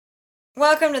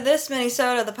Welcome to this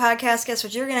mini-sode of the podcast Guess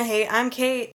What You're Gonna Hate. I'm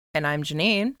Kate. And I'm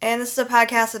Janine. And this is a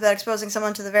podcast about exposing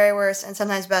someone to the very worst, and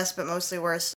sometimes best, but mostly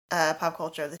worst, pop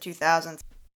culture of the 2000s.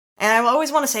 And I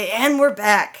always want to say, and we're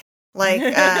back. Like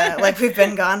we've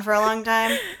been gone for a long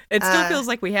time. It still feels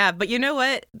like we have. But you know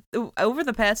what? Over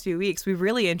the past few weeks, we've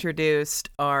really introduced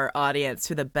our audience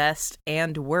to the best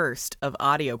and worst of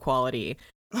audio quality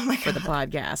for the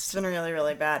podcast. It's been really,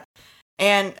 really bad.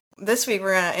 And this week,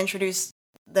 we're going to introduce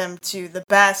them to the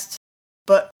best,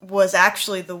 but was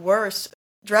actually the worst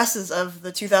dresses of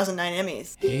the 2009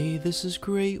 Emmys. Hey, this is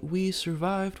great, we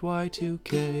survived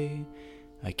Y2K.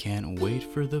 I can't wait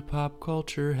for the pop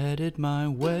culture headed my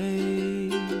way.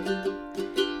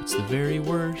 It's the very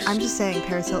worst. I'm just saying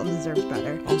Paris Hilton deserves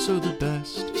better. Also the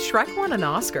best. Shrek won an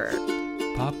Oscar.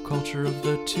 Pop culture of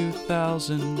the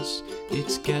 2000s.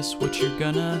 It's Guess What You're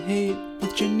Gonna Hate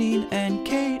with Janine and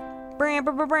Kate.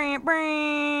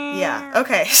 Yeah,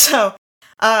 okay, so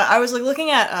I was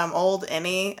looking at old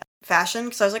Emmy fashion,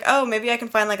 because I was like, oh, maybe I can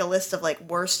find a list of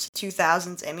worst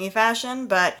 2000s Emmy fashion,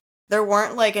 but there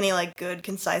weren't any good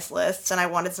concise lists, and I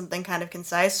wanted something kind of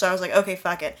concise, so I was like, okay,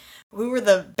 fuck it. Who were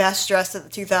the best dressed at the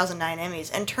 2009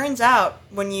 Emmys? And turns out,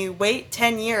 when you wait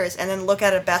 10 years and then look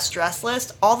at a best dress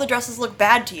list, all the dresses look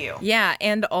bad to you. Yeah,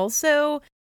 and also,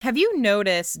 have you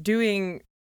noticed, doing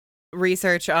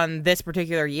research on this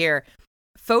particular year,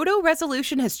 photo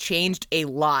resolution has changed a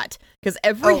lot, because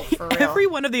every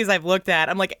one of these I've looked at,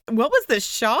 I'm like, what was this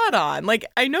shot on?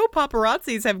 I know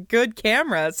paparazzis have good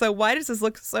cameras, so why does this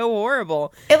look so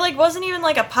horrible? It wasn't even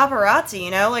a paparazzi,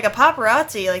 a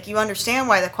paparazzi, you understand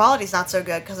why the quality's not so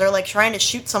good, because they're trying to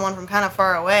shoot someone from kind of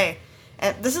far away.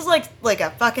 And this is like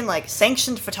a fucking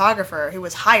sanctioned photographer who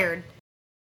was hired.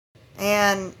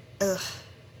 And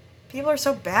people are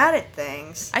so bad at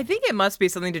things. I think it must be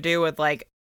something to do with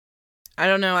I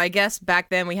don't know, I guess back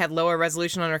then we had lower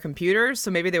resolution on our computers,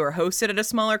 so maybe they were hosted at a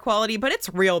smaller quality, but it's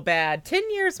real bad. 10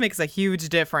 years makes a huge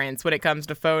difference when it comes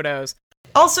to photos.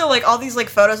 Also, all these,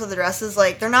 photos of the dresses,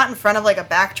 they're not in front of, a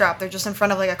backdrop, they're just in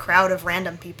front of, a crowd of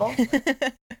random people.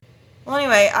 Well,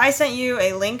 anyway, I sent you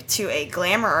a link to a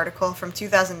Glamour article from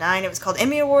 2009. It was called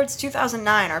Emmy Awards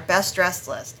 2009, our best dressed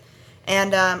list.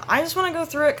 And I just want to go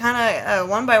through it kind of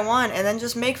one by one and then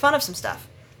just make fun of some stuff.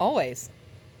 Always.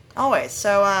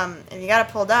 So, if you got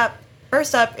it pulled up,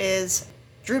 first up is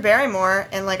Drew Barrymore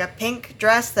in, a pink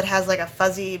dress that has, a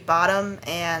fuzzy bottom,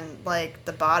 and,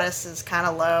 the bodice is kind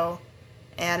of low,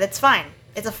 and it's fine.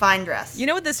 It's a fine dress. You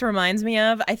know what this reminds me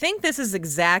of? I think this is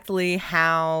exactly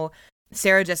how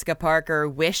Sarah Jessica Parker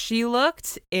wished she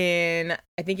looked in,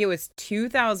 I think it was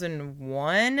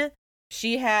 2001.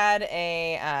 She had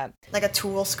a... a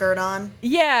tulle skirt on?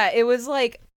 Yeah, it was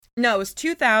no, it was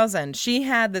 2000. She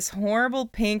had this horrible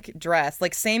pink dress,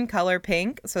 same color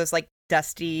pink, so it's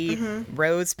dusty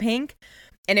rose pink,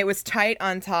 and it was tight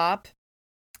on top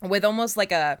with almost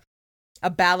a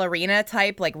ballerina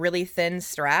type, really thin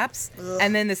straps. Ugh.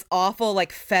 And then this awful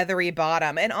feathery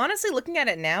bottom. And honestly, looking at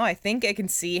it now, I think I can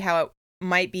see how it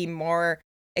might be more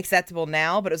acceptable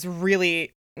now, but it was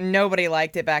really, nobody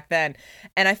liked it back then.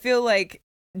 And I feel like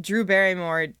Drew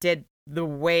Barrymore did the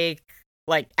way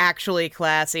actually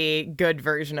classy, good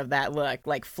version of that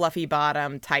look, fluffy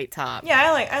bottom, tight top. Yeah,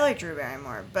 I like Drew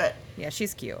Barrymore, but yeah,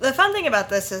 she's cute. The fun thing about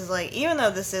this is even though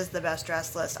this is the best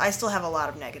dressed list, I still have a lot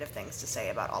of negative things to say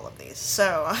about all of these.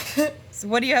 So, so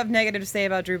what do you have negative to say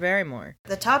about Drew Barrymore?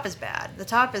 The top is bad. The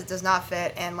top does not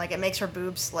fit, and it makes her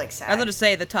boobs sad. I was going to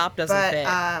say the top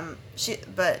doesn't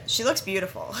fit. She looks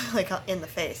beautiful, in the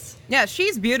face. Yeah,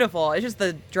 she's beautiful. It's just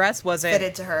the dress wasn't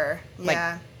fitted to her.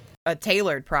 Yeah.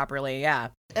 Tailored properly, yeah.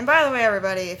 And by the way,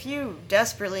 everybody, if you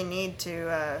desperately need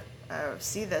to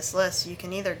see this list, you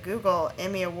can either Google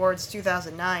Emmy Awards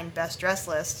 2009 Best Dress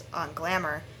List on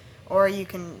Glamour, or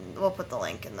we'll put the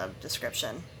link in the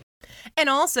description. And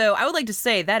also, I would like to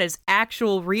say that is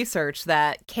actual research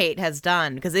that Kate has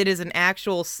done, because it is an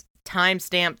actual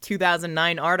timestamp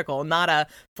 2009 article, not a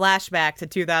flashback to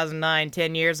 2009,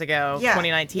 10 years ago,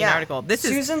 2019 article.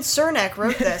 Susan Cernak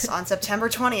wrote this on September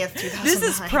 20th, 2009. This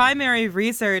is primary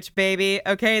research, baby.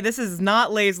 Okay, this is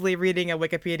not lazily reading a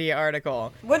Wikipedia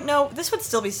article. No, this would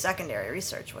still be secondary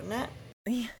research, wouldn't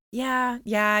it?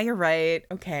 Yeah, you're right.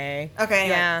 Okay. Anyway.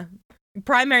 Yeah.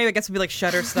 Primary, I guess, would be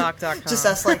Shutterstock.com. Just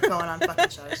us going on fucking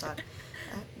Shutterstock.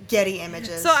 Getty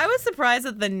Images. So I was surprised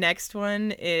that the next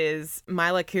one is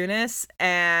Mila Kunis,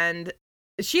 and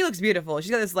she looks beautiful. She's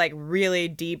got this really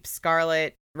deep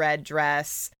scarlet red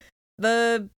dress.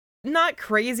 Not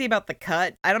crazy about the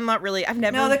cut.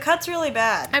 No, the cut's really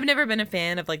bad. I've never been a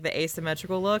fan of the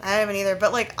asymmetrical look. I haven't either,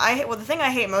 but the thing I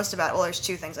hate most about it, there's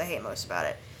two things I hate most about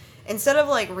it, instead of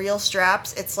like real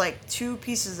straps, it's like two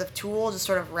pieces of tulle just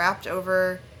sort of wrapped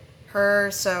over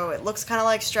her, so it looks kind of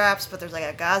like straps, but there's like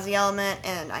a gauzy element,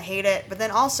 and I hate it. But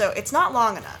then also, it's not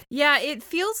long enough. Yeah, it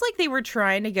feels like they were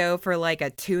trying to go for like a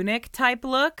tunic type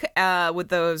look with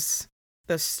those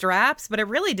straps, but it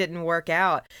really didn't work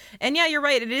out. And yeah, you're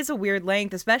right, it is a weird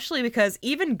length, especially because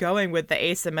even going with the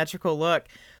asymmetrical look,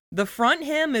 the front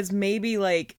hem is maybe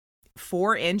like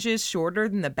 4 inches shorter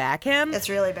than the back hem. It's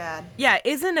really bad. Yeah,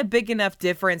 isn't a big enough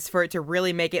difference for it to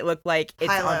really make it look like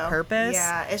it's High-low. on purpose.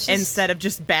 Yeah, it's just... instead of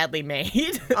just badly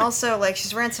made. Also, like,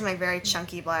 she's wearing some like very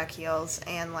chunky black heels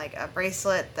and like a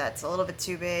bracelet that's a little bit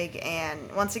too big.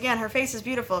 And once again, her face is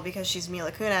beautiful because she's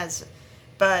Mila Kunis.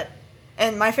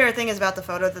 And my favorite thing is about the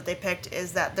photo that they picked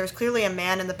is that there's clearly a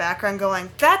man in the background going,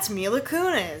 "That's Mila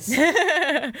Kunis."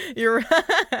 You're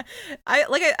right.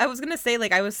 I was gonna say,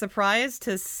 like, I was surprised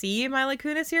to see Mila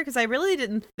Kunis here because I really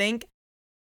didn't think.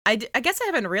 I guess I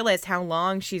haven't realized how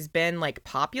long she's been like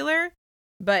popular,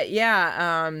 but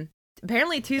yeah,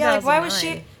 apparently 2009. Yeah, like,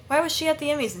 why was she at the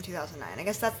Emmys in 2009? I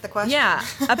guess that's the question. Yeah,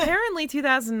 apparently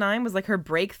 2009 was like her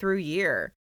breakthrough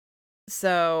year.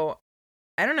 So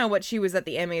I don't know what she was at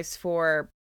the Emmys for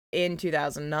in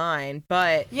 2009,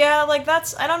 but yeah, like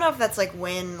I don't know if that's like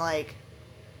when like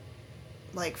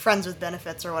Friends with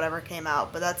Benefits or whatever came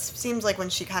out, but that seems like when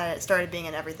she kind of started being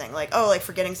in everything. Like, oh, like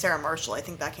Forgetting Sarah Marshall, I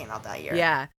think that came out that year.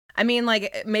 Yeah. I mean,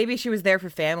 like, maybe she was there for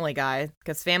Family Guy,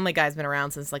 because Family Guy's been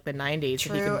around since, like, the 90s,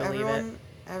 True, if you can believe it.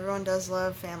 Everyone does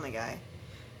love Family Guy.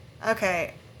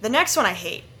 Okay, the next one I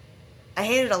hate. I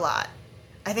hate it a lot.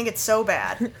 I think it's so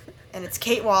bad. And it's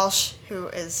Kate Walsh, who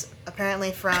is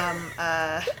apparently from...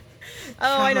 I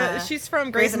know. She's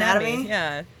from Grey's Anatomy.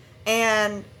 Yeah.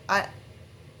 And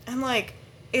I'm like...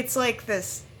 It's like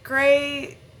this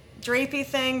gray drapey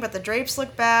thing, but the drapes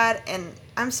look bad, and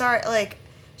I'm sorry, like,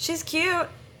 she's cute,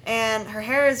 and her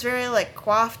hair is very, like,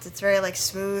 coiffed, it's very, like,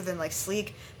 smooth and, like,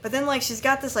 sleek, but then, like, she's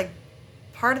got this, like,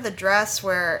 part of the dress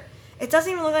where it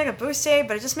doesn't even look like a bustier,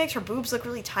 but it just makes her boobs look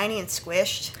really tiny and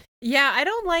squished. Yeah, I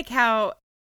don't like how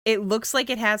it looks like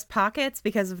it has pockets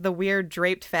because of the weird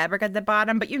draped fabric at the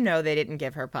bottom, but you know they didn't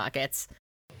give her pockets.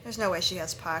 There's no way she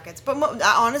has pockets. But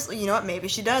honestly, you know what? Maybe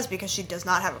she does because she does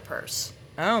not have a purse.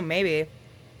 Oh, maybe.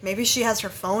 Maybe she has her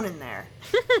phone in there.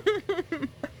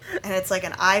 And it's like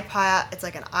an iPod. It's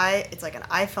like an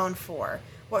iPhone 4.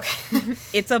 What?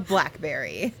 It's a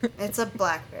BlackBerry. It's a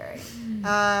BlackBerry.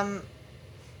 Yeah,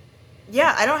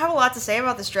 I don't have a lot to say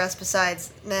about this dress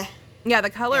besides meh. Yeah, the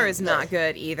color is not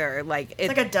good either. Like it's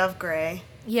like a dove gray.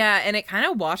 Yeah, and it kind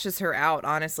of washes her out,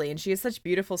 honestly. And she has such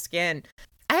beautiful skin.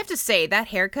 I have to say, that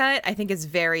haircut, I think, is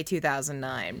very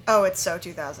 2009. Oh, it's so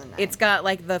 2009. It's got,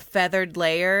 like, the feathered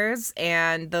layers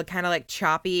and the kind of, like,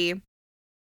 choppy,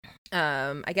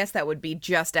 I guess that would be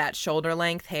just at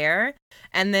shoulder-length hair.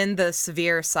 And then the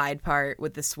severe side part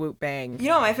with the swoop bang. You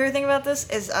know what my favorite thing about this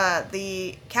is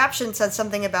the caption said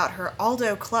something about her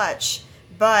Aldo clutch,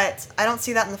 but I don't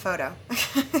see that in the photo.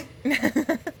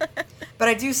 But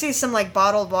I do see some, like,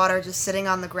 bottled water just sitting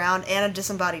on the ground and a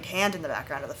disembodied hand in the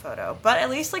background of the photo. But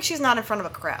at least, like, she's not in front of a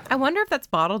crowd. I wonder if that's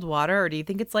bottled water, or do you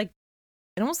think it's, like...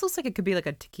 It almost looks like it could be, like,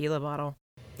 a tequila bottle.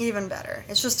 Even better.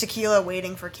 It's just tequila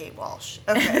waiting for Kate Walsh.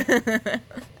 Okay.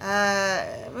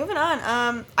 Moving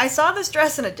on. I saw this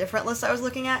dress in a different list I was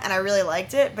looking at, and I really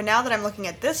liked it. But now that I'm looking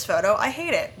at this photo, I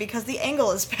hate it because the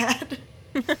angle is bad.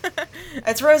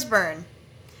 It's Rose Byrne.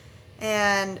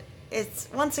 And it's,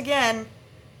 once again...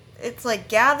 It's, like,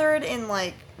 gathered in,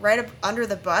 like, right up under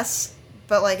the bust,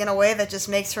 but, like, in a way that just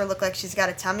makes her look like she's got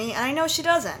a tummy, and I know she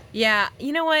doesn't. Yeah,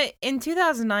 you know what? In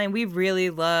 2009, we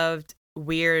really loved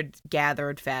weird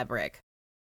gathered fabric.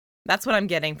 That's what I'm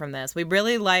getting from this. We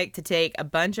really like to take a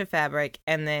bunch of fabric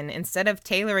and then, instead of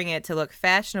tailoring it to look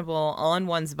fashionable on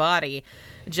one's body,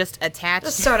 just attach...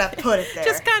 Just sort of put it there.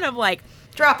 Just kind of, like...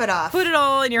 Drop it off. Put it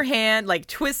all in your hand, like,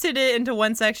 twisted it into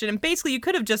one section, and basically you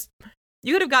could have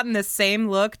gotten the same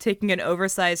look taking an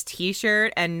oversized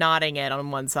t-shirt and knotting it on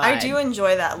one side. I do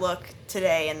enjoy that look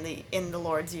today in the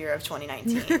Lord's year of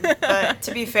 2019. But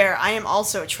to be fair, I am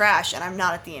also trash and I'm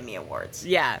not at the Emmy Awards.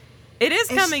 Yeah. It is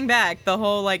coming back, the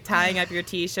whole, like, tying up your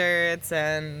t-shirts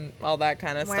and all that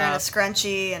kind of wearing stuff. Wearing a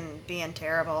scrunchie and being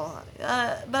terrible.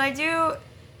 But I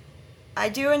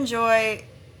do enjoy...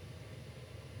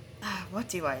 What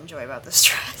do I enjoy about this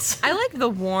dress? I like the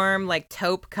warm, like,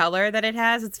 taupe color that it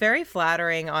has. It's very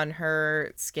flattering on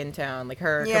her skin tone, like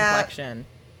her complexion.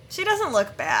 She doesn't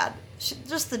look bad.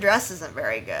 Just the dress isn't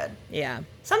very good. Yeah.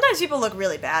 Sometimes people look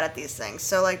really bad at these things.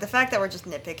 So, like, the fact that we're just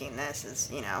nitpicking this is,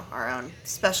 you know, our own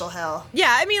special hell.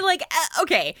 Yeah, I mean, like,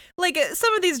 okay. Like,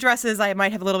 some of these dresses, I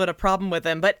might have a little bit of problem with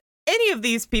them, but any of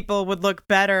these people would look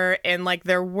better in like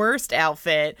their worst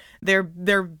outfit, their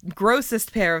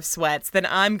grossest pair of sweats than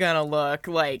I'm gonna look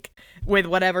like with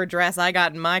whatever dress I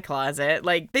got in my closet.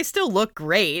 Like, they still look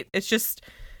great. It's just,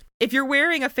 if you're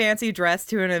wearing a fancy dress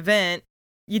to an event,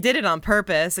 you did it on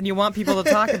purpose and you want people to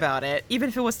talk about it, even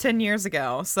if it was 10 years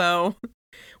ago. So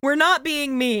we're not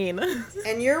being mean.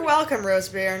 And you're welcome, Rose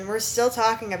Byrne. We're still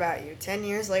talking about you 10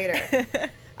 years later.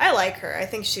 I like her. I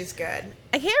think she's good.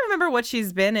 I can't remember what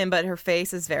she's been in, but her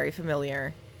face is very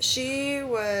familiar. She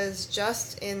was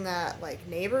just in that, like,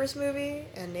 Neighbors movie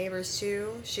and Neighbors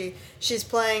 2. She's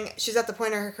at the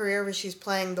point of her career where she's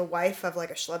playing the wife of, like,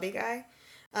 a schlubby guy.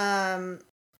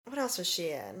 What else was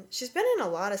she in? She's been in a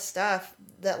lot of stuff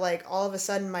that, like, all of a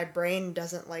sudden my brain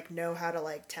doesn't, like, know how to,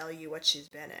 like, tell you what she's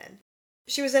been in.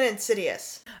 She was in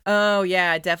Insidious. Oh,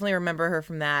 yeah, I definitely remember her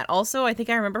from that. Also, I think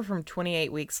I remember from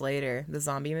 28 Weeks Later, the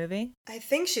zombie movie. I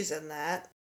think she's in that.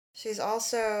 She's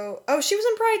also... Oh, she was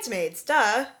in Bridesmaids,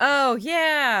 duh. Oh,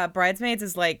 yeah, Bridesmaids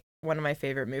is, like, one of my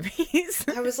favorite movies.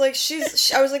 I was like,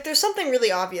 there's something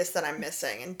really obvious that I'm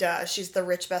missing, and duh, she's the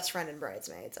rich best friend in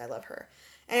Bridesmaids. I love her.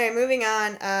 Anyway, moving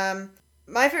on.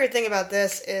 My favorite thing about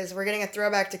this is we're getting a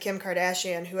throwback to Kim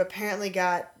Kardashian, who apparently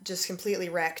got just completely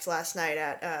wrecked last night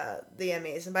at the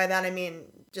Emmys. And by that I mean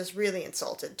just really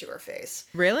insulted to her face.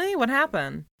 Really? What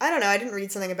happened? I don't know. I didn't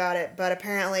read something about it, but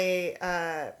apparently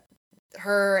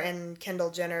her and Kendall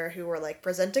Jenner, who were like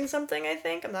presenting something, I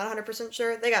think, I'm not 100%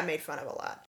 sure, they got made fun of a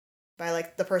lot by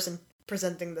like the person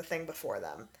presenting the thing before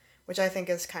them, which I think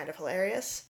is kind of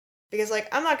hilarious. Because,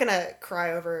 like, I'm not gonna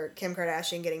cry over Kim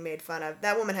Kardashian getting made fun of.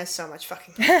 That woman has so much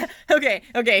fucking money.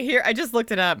 Okay, here, I just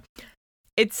looked it up.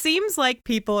 It seems like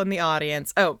people in the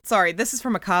audience... Oh, sorry, this is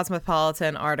from a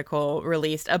Cosmopolitan article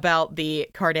released about the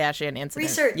Kardashian incident.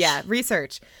 Research. Yeah,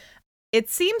 research. It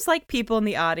seems like people in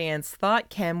the audience thought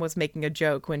Kim was making a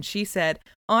joke when she said,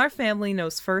 "Our family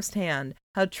knows firsthand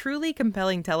how truly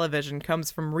compelling television comes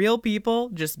from real people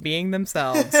just being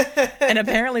themselves." And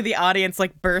apparently the audience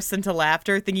like burst into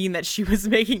laughter thinking that she was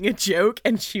making a joke,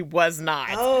 and she was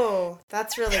not. Oh,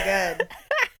 that's really good.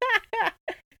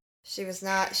 She was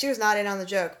not in on the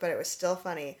joke, but it was still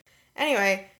funny.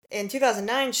 Anyway, in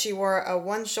 2009 she wore a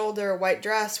one-shoulder white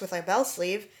dress with a bell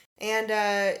sleeve. And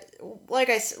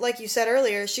like you said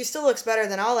earlier, she still looks better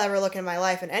than I'll ever look in my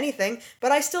life in anything,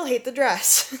 but I still hate the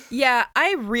dress. Yeah,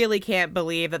 I really can't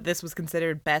believe that this was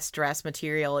considered best dress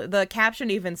material. The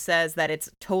caption even says that it's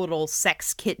total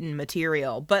sex kitten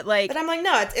material, but like... But I'm like,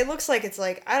 no, it looks like it's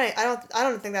like, I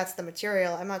don't think that's the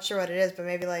material. I'm not sure what it is, but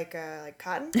maybe like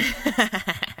cotton?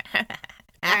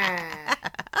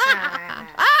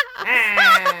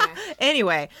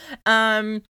 Anyway,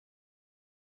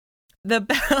 the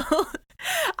bell...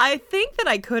 I think that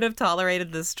I could have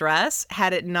tolerated this dress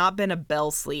had it not been a bell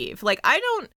sleeve. Like, I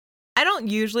don't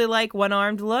usually like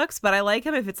one-armed looks, but I like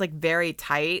them if it's, like, very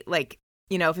tight. Like,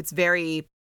 you know, if it's very,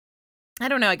 I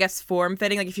don't know, I guess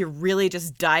form-fitting. Like, if you're really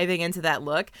just diving into that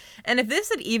look. And if this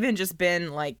had even just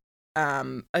been, like,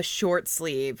 a short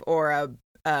sleeve or a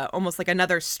almost like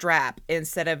another strap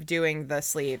instead of doing the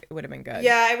sleeve, it would have been good.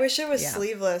 Yeah, I wish it was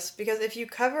sleeveless, because if you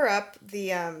cover up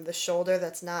the shoulder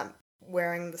that's not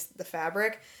wearing the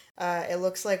fabric, it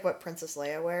looks like what Princess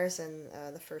Leia wears in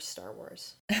the first Star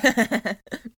Wars.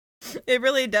 It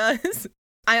really does.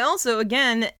 I also,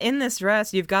 again, in this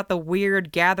dress, you've got the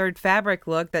weird gathered fabric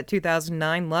look that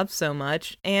 2009 loved so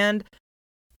much, and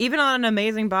even on an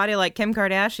amazing body like Kim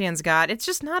Kardashian's got, it's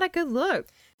just not a good look.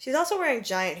 She's also wearing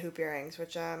giant hoop earrings,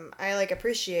 which I like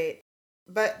appreciate.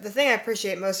 But the thing I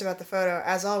appreciate most about the photo,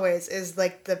 as always, is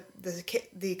like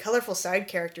the colorful side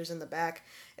characters in the back.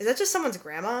 Is that just someone's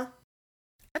grandma?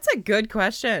 That's a good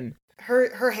question.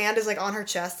 Her hand is like on her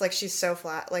chest, like she's so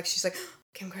flat, like she's like,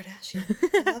 Kim Kardashian.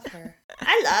 I love her.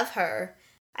 I love her.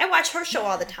 I watch her show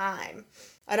all the time.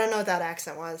 I don't know what that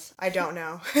accent was. I don't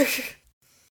know.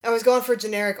 I was going for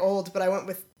generic old, but I went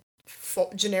with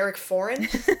generic foreign.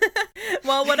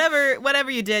 Well,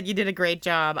 whatever you did a great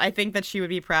job. I think that she would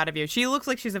be proud of you. She looks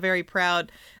like she's a very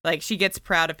proud, like she gets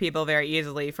proud of people very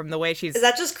easily from the way she's... Is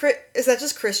that just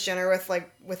Kris Jenner with white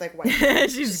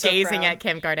she's gazing at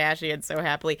Kim Kardashian so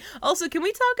happily. Also, can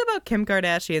we talk about Kim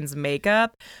Kardashian's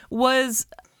makeup?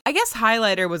 I guess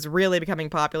highlighter was really becoming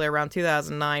popular around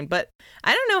 2009, but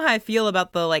I don't know how I feel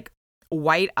about the like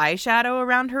white eyeshadow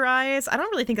around her eyes. I don't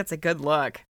really think that's a good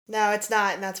look. No, it's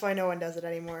not, and that's why no one does it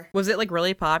anymore. Was it, like,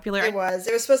 really popular? It was.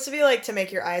 It was supposed to be, like, to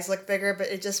make your eyes look bigger, but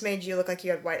it just made you look like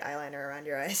you had white eyeliner around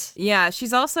your eyes. Yeah,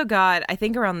 she's also got, I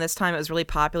think around this time it was really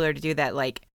popular to do that,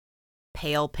 like,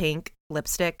 pale pink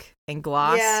lipstick and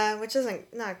gloss. Yeah, which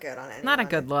isn't not good on anyone. Not a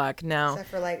good look, no. Except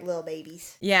for like little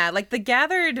babies. Yeah, like the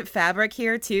gathered fabric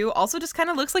here too also just kind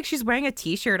of looks like she's wearing a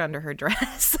t-shirt under her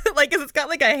dress. Like, 'cause it's got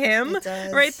like a hem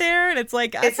right there, and it's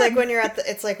like when you're at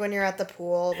the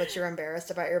pool, but you're embarrassed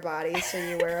about your body, so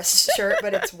you wear a shirt,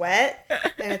 but it's wet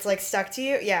and it's like stuck to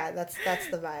you. Yeah, that's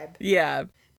the vibe. Yeah.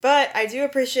 But I do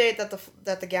appreciate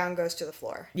that the gown goes to the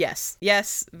floor. Yes,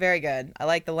 very good. I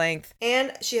like the length.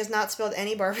 And she has not spilled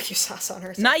any barbecue sauce on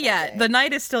herself. Not yet. The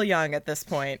night is still young at this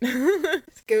point.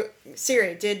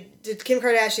 Siri, did Kim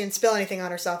Kardashian spill anything on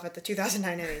herself at the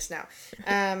 2009 Emmys?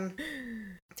 No.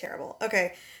 Terrible.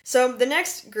 Okay, so the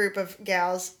next group of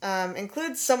gals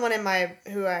includes someone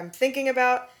who I'm thinking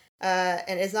about,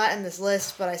 and is not in this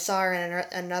list, but I saw her in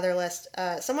another list.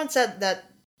 Someone said that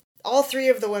all three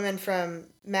of the women from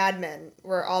Mad Men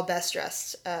were all best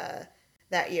dressed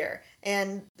that year.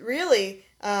 And really,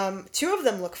 two of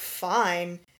them look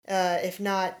fine, if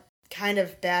not kind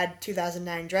of bad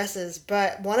 2009 dresses,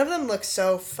 but one of them looks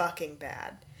so fucking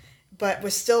bad, but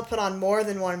was still put on more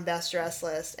than one best dress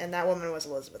list, and that woman was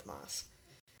Elizabeth Moss.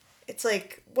 It's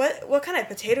like, what kind of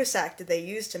potato sack did they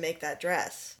use to make that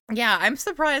dress? Yeah, I'm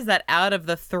surprised that out of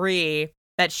the three,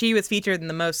 that she was featured in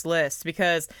the most lists,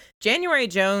 because January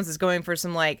Jones is going for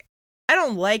some, like, I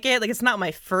don't like it. Like, it's not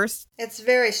my first. It's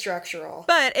very structural.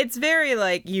 But it's very,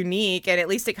 like, unique, and at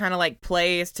least it kind of, like,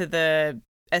 plays to the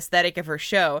aesthetic of her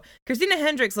show. Christina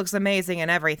Hendricks looks amazing and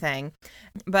everything.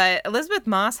 But Elizabeth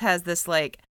Moss has this,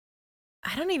 like,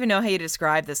 I don't even know how you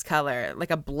describe this color.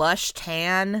 Like a blush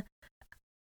tan.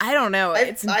 I don't know.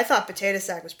 I thought potato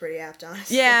sack was pretty apt,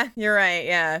 honestly. Yeah, you're right,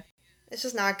 yeah. It's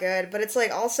just not good, but it's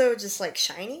like also just like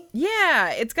shiny. Yeah,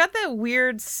 it's got that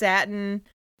weird satin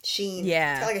sheen.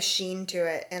 Yeah. It's got like a sheen to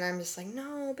it, and I'm just like,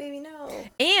 no, baby, no.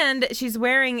 And she's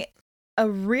wearing a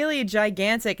really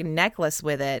gigantic necklace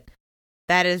with it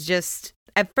that is just,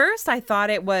 at first I thought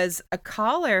it was a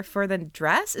collar for the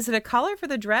dress. Is it a collar for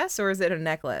the dress, or is it a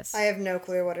necklace? I have no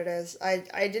clue what it is. I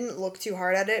didn't look too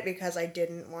hard at it because I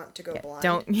didn't want to go blind.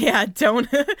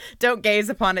 Don't gaze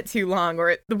upon it too long,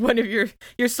 or one of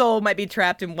your soul might be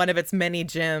trapped in one of its many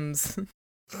gems.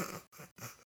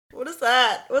 What is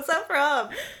that? What's that from?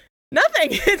 Nothing.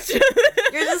 It's just,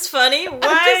 you're just funny.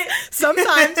 Why?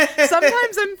 Sometimes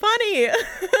I'm funny.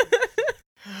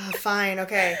 Fine,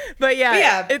 okay. But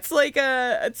yeah, it's like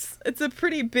it's a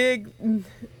pretty big,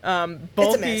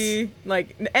 bulky,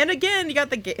 like, and again, you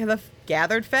got the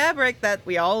gathered fabric that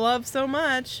we all love so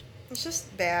much. It's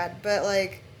just bad, but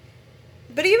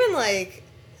even like,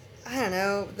 I don't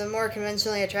know, the more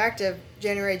conventionally attractive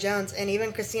January Jones and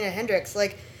even Christina Hendricks,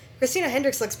 like, Christina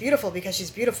Hendricks looks beautiful because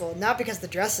she's beautiful, not because the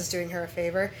dress is doing her a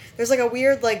favor. There's like a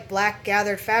weird, like, black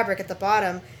gathered fabric at the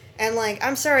bottom, and like,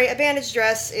 I'm sorry, a bandage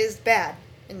dress is bad.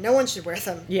 And no one should wear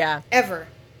them. Yeah. Ever.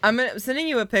 I'm sending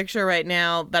you a picture right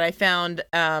now that I found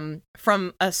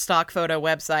from a stock photo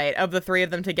website of the three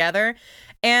of them together.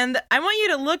 And I want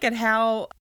you to look at how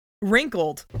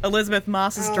wrinkled Elizabeth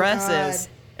Moss's dress is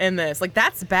in this. Like,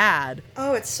 that's bad.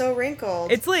 Oh, it's so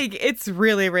wrinkled. It's like, it's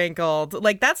really wrinkled.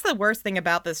 Like, that's the worst thing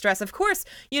about this dress. Of course,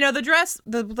 you know, the dress,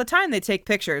 the time they take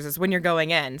pictures is when you're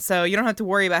going in. So you don't have to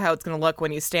worry about how it's going to look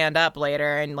when you stand up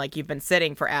later and, like, you've been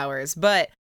sitting for hours. But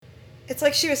it's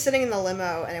like she was sitting in the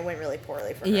limo and it went really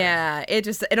poorly for her. Yeah,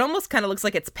 it almost kind of looks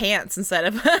like it's pants instead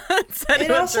of a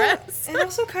dress. It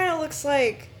also kind of looks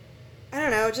like, I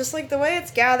don't know, just like the way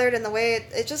it's gathered and the way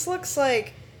it just looks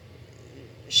like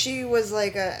she was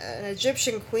like an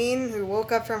Egyptian queen who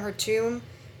woke up from her tomb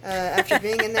after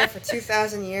being in there for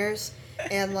 2,000 years,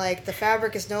 and like the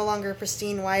fabric is no longer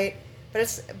pristine white, but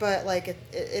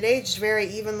it aged very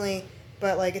evenly.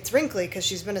 But, like, it's wrinkly because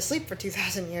she's been asleep for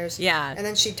 2,000 years. Yeah. And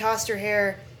then she tossed her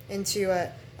hair into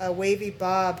a wavy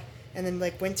bob and then,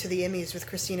 like, went to the Emmys with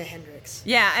Christina Hendricks.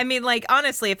 Yeah, I mean, like,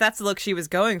 honestly, if that's the look she was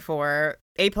going for,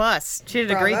 A+. She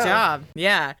did a great job.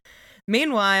 Yeah.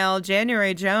 Meanwhile,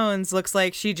 January Jones looks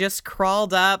like she just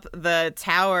crawled up the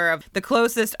tower of the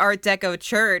closest Art Deco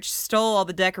church, stole all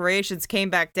the decorations,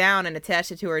 came back down, and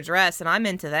attached it to her dress, and I'm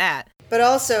into that. But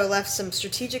also left some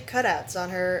strategic cutouts on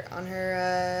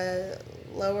her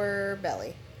lower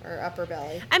belly or upper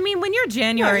belly. I mean, when you're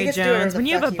January Jones, when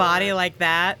you have a body like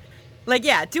that, like,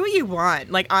 yeah, do what you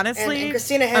want. Like, honestly, and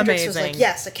Christina Hendricks amazing. was like,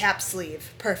 yes, a cap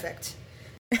sleeve, perfect.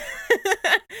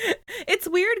 It's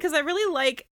weird because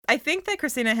I think that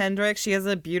Christina Hendricks, she has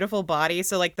a beautiful body,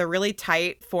 so like the really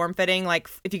tight, form-fitting, like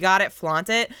if you got it, flaunt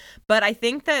it. But I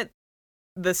think that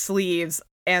the sleeves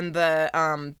and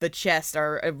the chest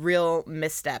are a real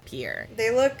misstep here.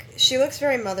 She looks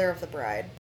very Mother of the Bride.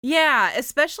 Yeah,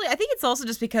 especially, I think it's also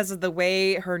just because of the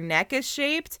way her neck is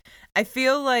shaped. I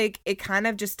feel like it kind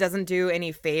of just doesn't do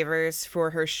any favors for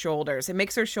her shoulders. It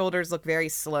makes her shoulders look very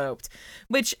sloped,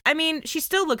 which, I mean, she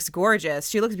still looks gorgeous.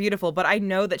 She looks beautiful, but I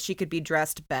know that she could be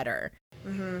dressed better.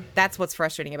 Mm-hmm. That's what's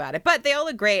frustrating about it. But they all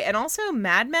look great. And also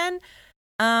Mad Men,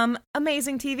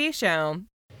 amazing TV show.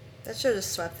 That show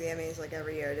just swept the Emmys like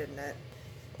every year, didn't it?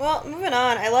 Well, moving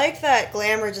on, I like that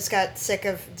Glamour just got sick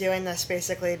of doing this,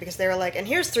 basically, because they were like, and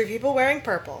here's 3 people wearing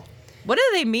purple. What do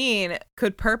they mean?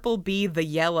 Could purple be the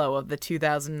yellow of the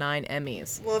 2009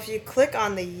 Emmys? Well, if you click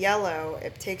on the yellow,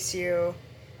 it takes you,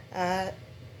 it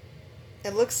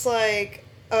looks like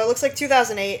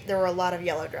 2008, there were a lot of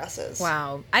yellow dresses.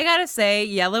 Wow. I gotta say,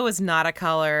 yellow is not a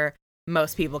color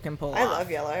most people can pull I off. love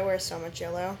yellow. I wear so much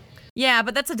yellow. Yeah,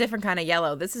 but that's a different kind of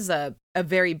yellow. This is a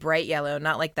very bright yellow,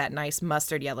 not like that nice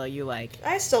mustard yellow you like.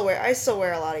 I still wear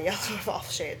a lot of yellow of all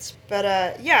shades.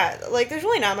 But yeah, like there's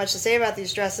really not much to say about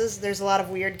these dresses. There's a lot of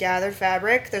weird gathered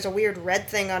fabric. There's a weird red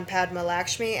thing on Padma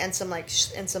Lakshmi and some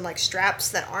straps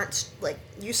that aren't like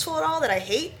useful at all that I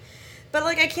hate. But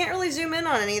like I can't really zoom in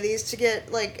on any of these to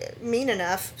get like mean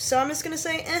enough. So I'm just going to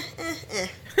say eh.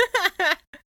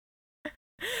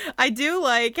 I do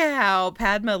like how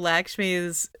Padma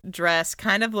Lakshmi's dress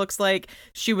kind of looks like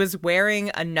she was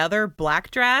wearing another black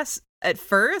dress at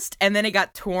first, and then it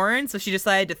got torn, so she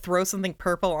decided to throw something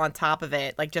purple on top of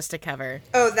it, like just to cover.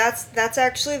 Oh, that's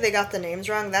actually, they got the names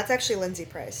wrong. That's actually Lindsay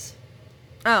Price.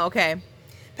 Oh, okay.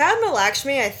 Padma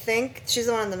Lakshmi, I think she's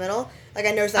the one in the middle. Like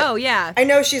I know that. Oh, yeah. I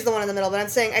know she's the one in the middle, but I'm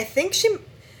saying I think she,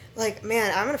 like,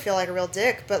 man, I'm gonna feel like a real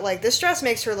dick. But like this dress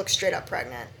makes her look straight up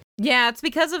pregnant. Yeah, it's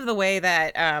because of the way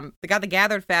that they got the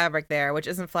gathered fabric there, which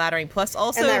isn't flattering. Plus,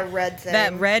 also and that red thing,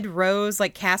 that red rose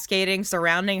like cascading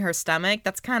surrounding her stomach.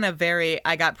 That's kind of very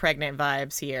I got pregnant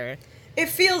vibes here. It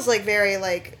feels like very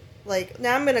like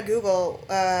now I'm gonna Google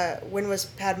when was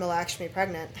Padma Lakshmi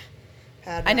pregnant.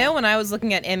 I know when I was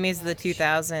looking at Emmys of the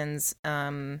 2000s,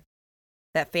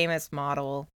 that famous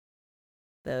model,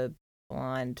 the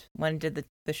blonde, when did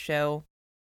the show?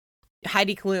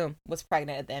 Heidi Klum was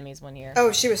pregnant at the Emmys one year.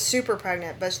 Oh, she was super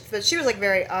pregnant, but she was like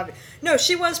very obvious. No,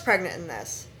 she was pregnant in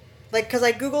this. Like, because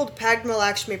I Googled Padma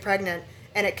Lakshmi pregnant,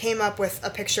 and it came up with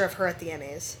a picture of her at the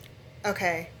Emmys.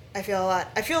 Okay, I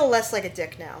feel less like a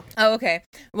dick now. Oh, okay.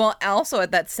 Well, also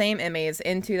at that same Emmys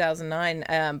in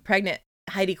 2009, pregnant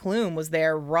Heidi Klum was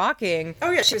there rocking. Oh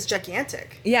yeah, she was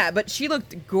gigantic. Yeah, but she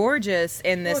looked gorgeous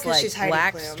in this like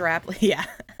black strapless,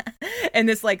 in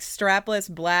this like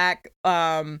strapless black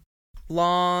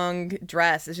long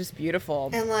dress. It's just beautiful.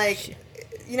 And like,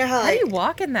 you know how do you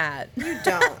walk in that? You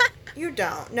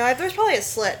don't. No, there's probably a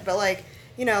slit, but like,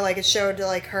 you know, like it showed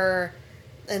like her,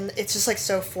 and it's just like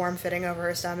so form fitting over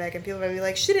her stomach, and people would be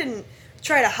like, she didn't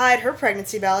try to hide her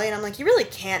pregnancy belly, and I'm like, you really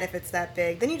can't if it's that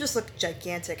big. Then you just look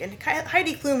gigantic, and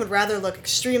Heidi Klum would rather look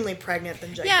extremely pregnant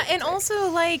than gigantic. Yeah, and also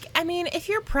like, I mean, if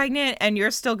you're pregnant and you're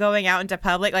still going out into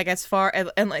public, like as far as,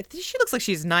 and like she looks like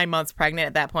she's 9 months pregnant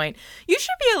at that point, you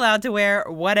should be allowed to wear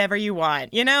whatever you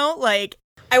want, you know, like.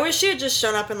 I wish she had just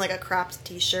shown up in like a cropped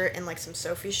t-shirt and like some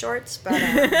Sophie shorts, but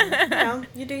you know,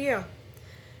 you do you.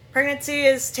 Pregnancy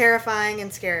is terrifying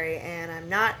and scary, and I'm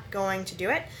not going to do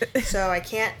it, so I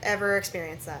can't ever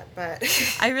experience that, but...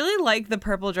 I really like the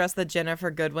purple dress that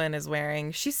Ginnifer Goodwin is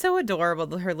wearing. She's so adorable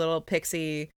with her little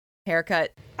pixie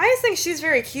haircut. I just think she's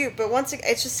very cute, but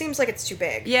it just seems like it's too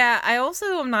big. Yeah, I also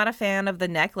am not a fan of the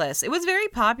necklace. It was very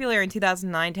popular in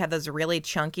 2009 to have those really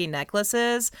chunky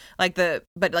necklaces,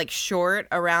 but short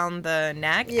around the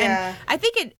neck. Yeah. And I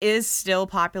think it is still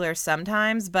popular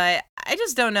sometimes, but I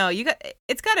just don't know.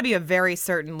 It's got to be a very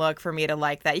certain look for me to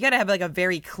like that. You got to have like a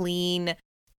very clean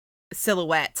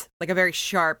silhouette, like a very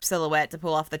sharp silhouette to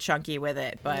pull off the chunky with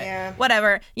it, but yeah.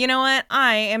 Whatever. You know what?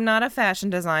 I am not a fashion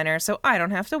designer, so I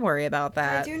don't have to worry about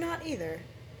that. I do not either.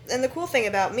 And the cool thing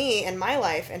about me and my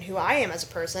life and who I am as a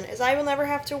person is I will never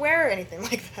have to wear anything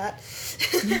like that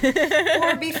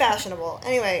or be fashionable.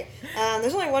 Anyway,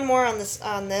 there's only one more on this,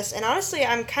 and honestly,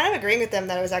 I'm kind of agreeing with them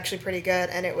that it was actually pretty good,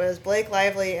 and it was Blake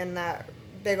Lively in that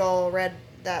big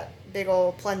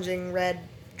old plunging red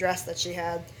dress that she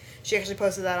had. She actually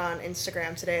posted that on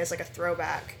Instagram today as like a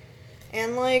throwback.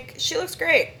 And like, she looks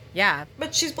great. Yeah.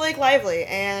 But she's Blake Lively,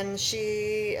 and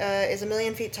she is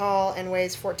 1,000,000 feet tall and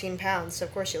weighs 14 pounds, so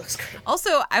of course she looks great.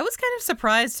 Also, I was kind of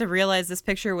surprised to realize this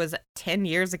picture was 10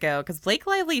 years ago, because Blake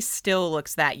Lively still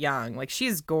looks that young. Like,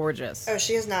 she's gorgeous. Oh,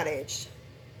 she has not aged.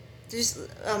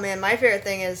 Oh man, my favorite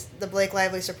thing is the Blake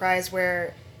Lively surprise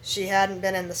where she hadn't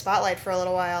been in the spotlight for a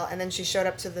little while, and then she showed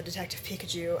up to the Detective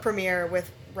Pikachu premiere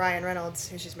with Ryan Reynolds,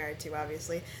 who she's married to,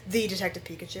 obviously, the Detective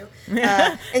Pikachu,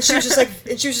 and she was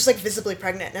just like visibly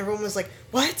pregnant, and everyone was like,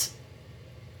 "What?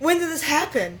 When did this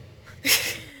happen?"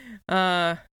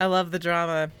 I love the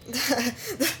drama.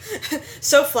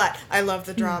 So flat. I love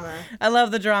the drama. I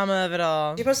love the drama of it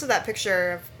all. She posted that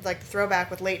picture of like the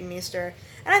throwback with Leighton Meester,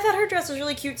 and I thought her dress was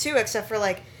really cute too, except for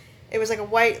like it was like a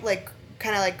white like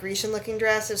kind of like Grecian looking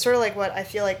dress. It was sort of like what I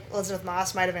feel like Elizabeth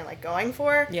Moss might have been like going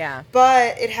for. Yeah.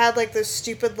 But it had like those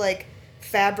stupid like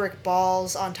fabric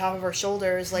balls on top of her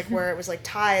shoulders, like where it was like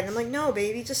tied. And I'm like, no,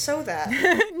 baby, just sew that.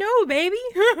 No, baby.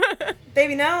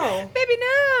 Baby, no. Baby,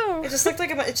 no. It just looked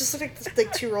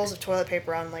like two rolls of toilet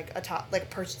paper on like a top, like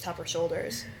perched atop her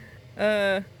shoulders.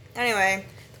 Anyway,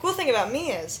 the cool thing about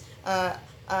me is,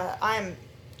 I'm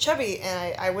chubby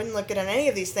and I wouldn't look good on any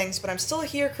of these things, but I'm still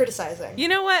here criticizing. You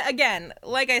know what? Again,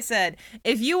 like I said,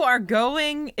 if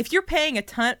you're paying a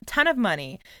ton of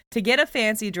money to get a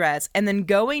fancy dress and then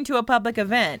going to a public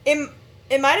event.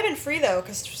 It might have been free, though,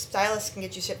 because stylists can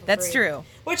get you shit for free. That's true.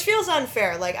 Which feels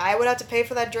unfair. Like, I would have to pay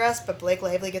for that dress, but Blake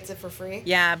Lively gets it for free.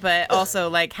 Yeah, but also,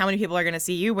 like, how many people are going to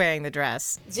see you wearing the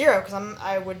dress? 0, because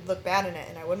I would look bad in it,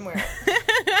 and I wouldn't wear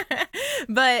it.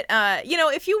 But,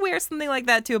 if you wear something like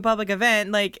that to a public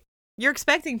event, like, you're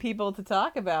expecting people to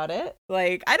talk about it.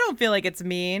 Like, I don't feel like it's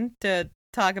mean to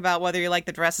talk about whether you like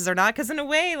the dresses or not, because in a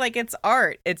way, like, it's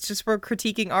art. It's just for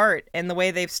critiquing art and the way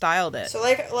they've styled it. So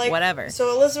like whatever.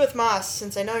 So Elizabeth Moss,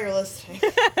 since I know you're listening,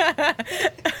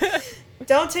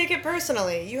 don't take it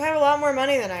personally. You have a lot more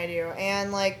money than I do,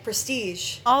 and like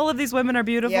prestige. All of these women are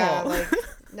beautiful. Yeah, like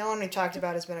no one we talked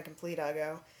about has been a complete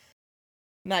uggo.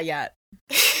 Not yet.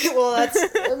 Well,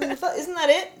 isn't that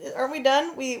it? Aren't we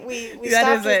done? We that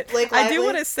stopped is with it. Blake Lively. I do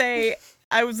want to say,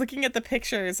 I was looking at the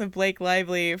pictures of Blake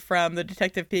Lively from the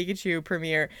Detective Pikachu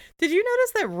premiere. Did you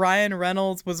notice that Ryan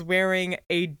Reynolds was wearing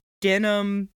a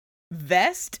denim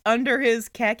vest under his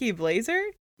khaki blazer?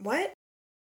 What?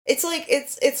 It's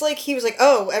like he was like,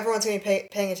 oh, everyone's gonna be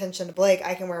paying attention to Blake.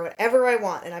 I can wear whatever I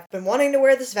want, and I've been wanting to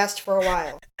wear this vest for a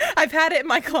while. I've had it in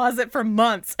my closet for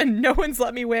months, and no one's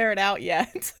let me wear it out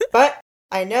yet. But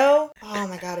I know. Oh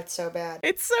my god, it's so bad.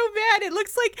 It's so bad. He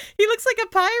looks like a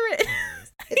pirate.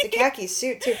 It's a khaki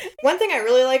suit too. One thing I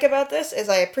really like about this is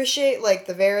I appreciate like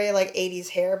the very like 80s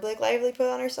hair Blake Lively put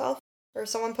on herself, or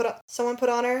someone put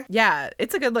on her. Yeah,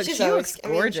 it's a good look. She looks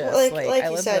gorgeous. I mean, like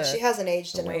you said, she hasn't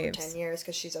aged in over 10 years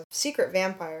because she's a secret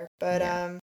vampire. But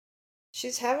yeah.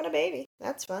 She's having a baby.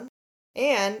 That's fun.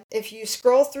 And if you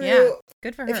scroll through,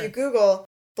 good for her. If you Google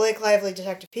Blake Lively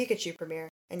Detective Pikachu premiere,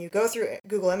 and you go through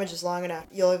Google Images long enough,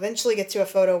 you'll eventually get to a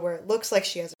photo where it looks like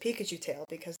she has a Pikachu tail,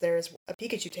 because there is a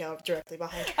Pikachu tail directly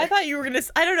behind her. I thought you were going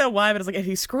to... I don't know why, but I was like, if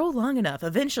you scroll long enough,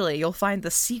 eventually you'll find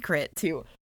the secret to...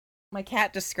 My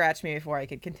cat just scratched me before I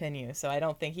could continue, so I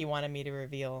don't think he wanted me to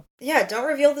reveal. Yeah, don't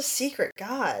reveal the secret,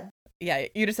 God. Yeah,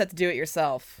 you just have to do it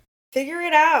yourself. Figure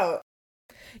it out.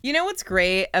 You know what's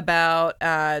great about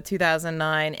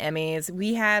 2009 Emmys?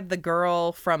 We had the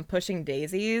girl from Pushing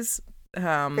Daisies.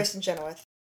 Kristen Chenoweth.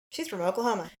 She's from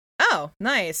Oklahoma. Oh,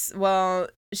 nice. Well,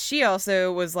 she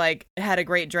also was like, had a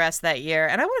great dress that year.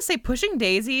 And I want to say Pushing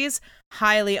Daisies,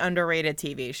 highly underrated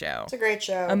TV show. It's a great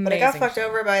show. Amazing but it got fucked show.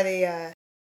 over by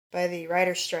the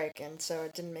writer's strike, and so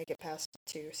it didn't make it past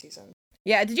 2 seasons.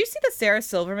 Yeah, did you see the Sarah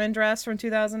Silverman dress from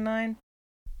 2009?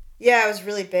 Yeah, it was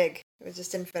really big. It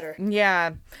just didn't fit her.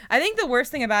 Yeah. I think the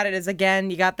worst thing about it is, again,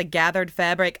 you got the gathered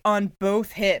fabric on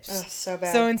both hips. Ugh, so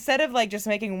bad. So instead of, like, just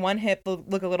making one hip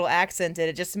look a little accented,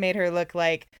 it just made her look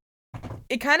like...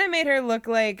 It kind of made her look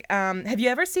like... have you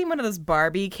ever seen one of those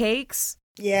Barbie cakes?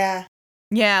 Yeah.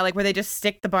 Yeah, like where they just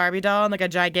stick the Barbie doll in, like, a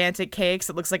gigantic cake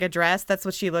so it looks like a dress. That's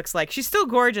what she looks like. She's still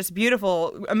gorgeous,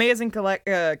 beautiful, amazing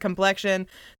complexion.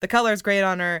 The color's great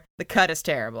on her. The cut is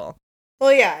terrible.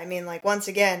 Well, yeah, I mean, like, once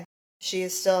again... She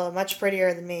is still much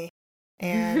prettier than me,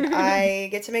 and I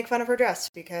get to make fun of her dress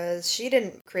because she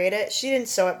didn't create it, she didn't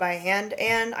sew it by hand,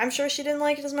 and I'm sure she didn't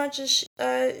like it as much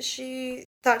as she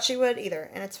thought she would either,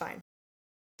 and it's fine.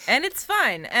 And it's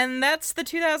fine, and that's the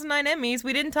 2009 Emmys.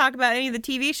 We didn't talk about any of the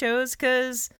TV shows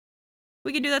because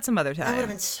we could do that some other time. That would have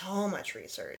been so much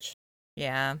research.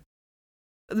 Yeah.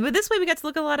 But this way we got to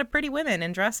look at a lot of pretty women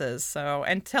in dresses,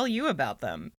 and tell you about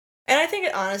them. And I think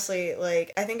honestly,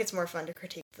 I think it's more fun to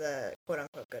critique the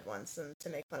quote-unquote good ones than to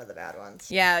make fun of the bad ones.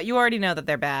 Yeah, you already know that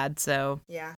they're bad, so...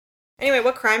 Yeah. Anyway,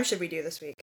 what crime should we do this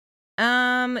week?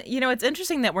 It's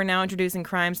interesting that we're now introducing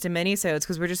crimes to minisodes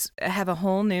because we just have a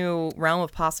whole new realm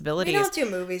of possibilities. We don't do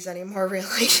movies anymore,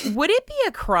 really. Would it be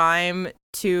a crime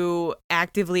to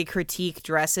actively critique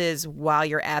dresses while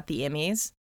you're at the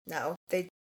Emmys? No,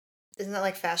 Isn't that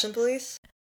like Fashion Police?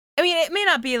 I mean, it may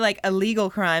not be like a legal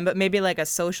crime, but maybe like a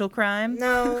social crime.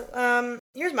 No,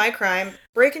 here's my crime.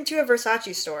 Break into a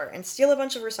Versace store and steal a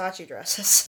bunch of Versace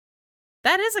dresses.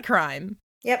 That is a crime.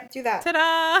 Yep, do that.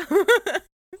 Ta-da!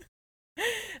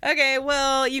 Okay,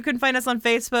 well, you can find us on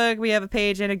Facebook. We have a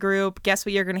page and a group. Guess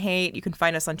What You're Gonna Hate. You can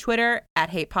find us on Twitter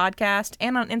 @HatePodcast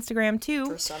and on Instagram too.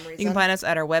 For some reason. You can find us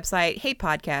at our website,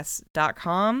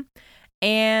 hatepodcast.com.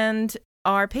 And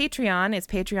our Patreon is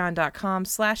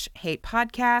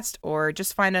patreon.com/hatepodcast, or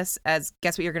just find us as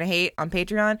Guess What You're Gonna Hate on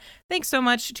Patreon. Thanks so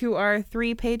much to our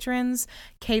 3 patrons,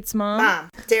 Kate's mom,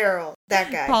 Daryl,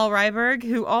 that guy, Paul Ryberg,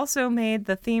 who also made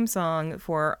the theme song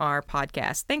for our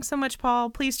podcast. Thanks so much, Paul.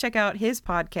 Please check out his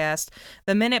podcast,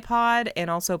 The Minute Pod, and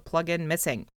also Plug-in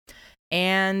Missing.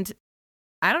 And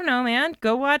I don't know, man.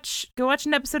 Go watch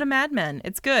an episode of Mad Men.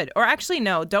 It's good. Or actually,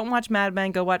 no, don't watch Mad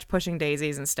Men. Go watch Pushing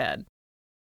Daisies instead.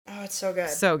 Oh, it's so good.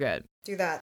 So good. Do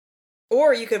that.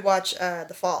 Or you could watch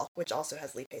The Fall, which also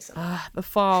has Lee Pace in it. The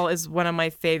Fall is one of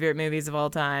my favorite movies of all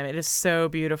time. It is so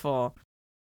beautiful.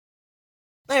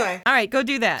 Anyway. All right, go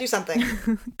do that. Do something.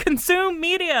 Consume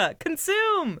media.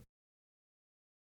 Consume.